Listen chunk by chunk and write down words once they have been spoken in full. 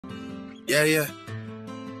Yeah, yeah.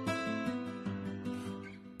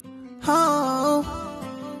 Oh.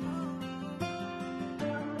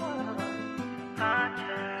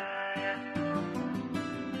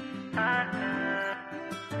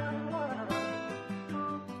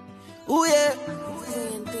 Ooh, yeah.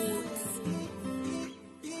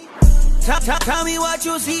 Tell me what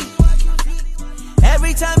you see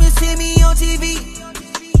every time you see me on TV.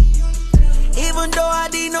 Even though I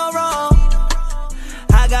did no wrong,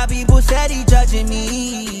 I got people steady judging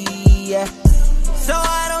me, yeah. So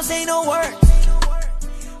I don't say no words,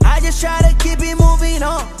 I just try to keep it moving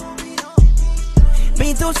on.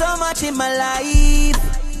 Been through so much in my life,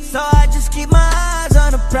 so I just keep my eyes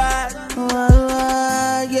on the prize.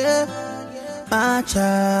 Yeah, my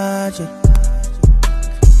charge.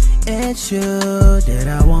 It's you that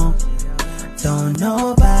I want. Don't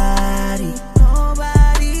nobody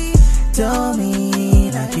do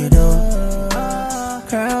me like you do.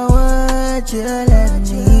 Girl, would you let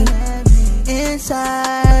me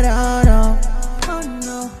inside? Oh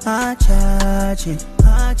no, I charge it,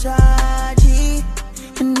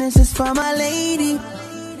 and this is for my lady.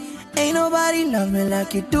 Ain't nobody love me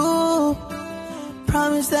like you do.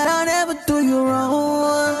 Promise that I'll never do you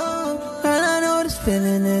wrong. Girl, I know this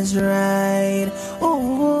feeling is right.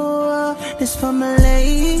 Ooh, this for my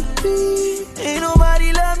lady. Ain't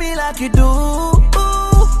nobody love me like you do.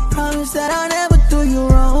 Promise that I'll never do you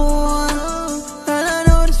wrong. Girl, I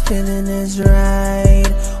know this feeling is right.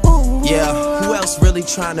 Ooh, yeah, who else really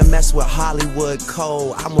trying to mess with Hollywood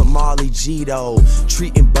Cole? I'm with Marley G though,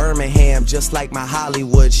 treating Birmingham just like my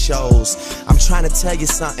Hollywood shows. I'm trying to tell you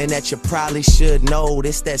something that you probably should know.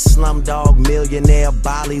 This that Slumdog Millionaire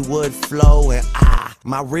Bollywood flow. And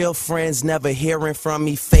my real friends never hearing from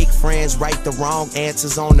me. Fake friends write the wrong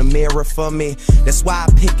answers on the mirror for me. That's why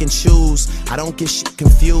I pick and choose, I don't get shit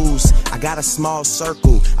confused. I got a small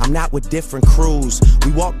circle, I'm not with different crews.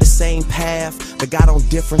 We walk the same path, but got on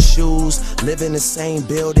different shoes. Live in the same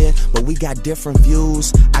building, but we got different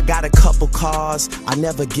views. I got a couple cars, I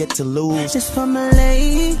never get to lose. Just for my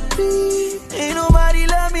lady, ain't nobody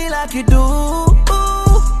love me like you do.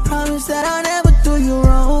 Promise that I'll never do you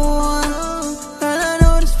wrong. Girl, I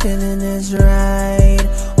know this feeling is right.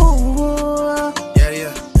 Ooh, Yeah,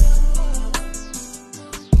 yeah.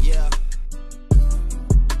 Yeah.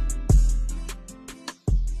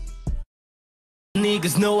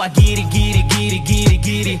 Niggas know I get it.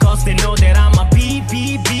 Cause they know that I'm a beast.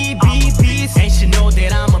 And she know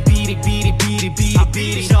that I'm a beat it.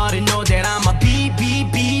 Shawty know that I'm a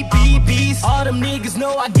beast. All them niggas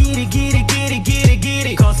know I get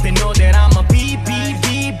it. Cause they know that I'm a beast.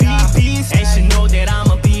 And she know that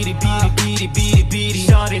I'm a beat it.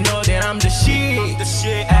 Shawty know that I'm the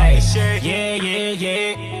shit. Ay,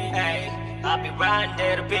 yeah. Ay, I be riding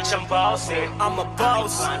there, the bitch I'm bossing. I'm a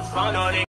boss.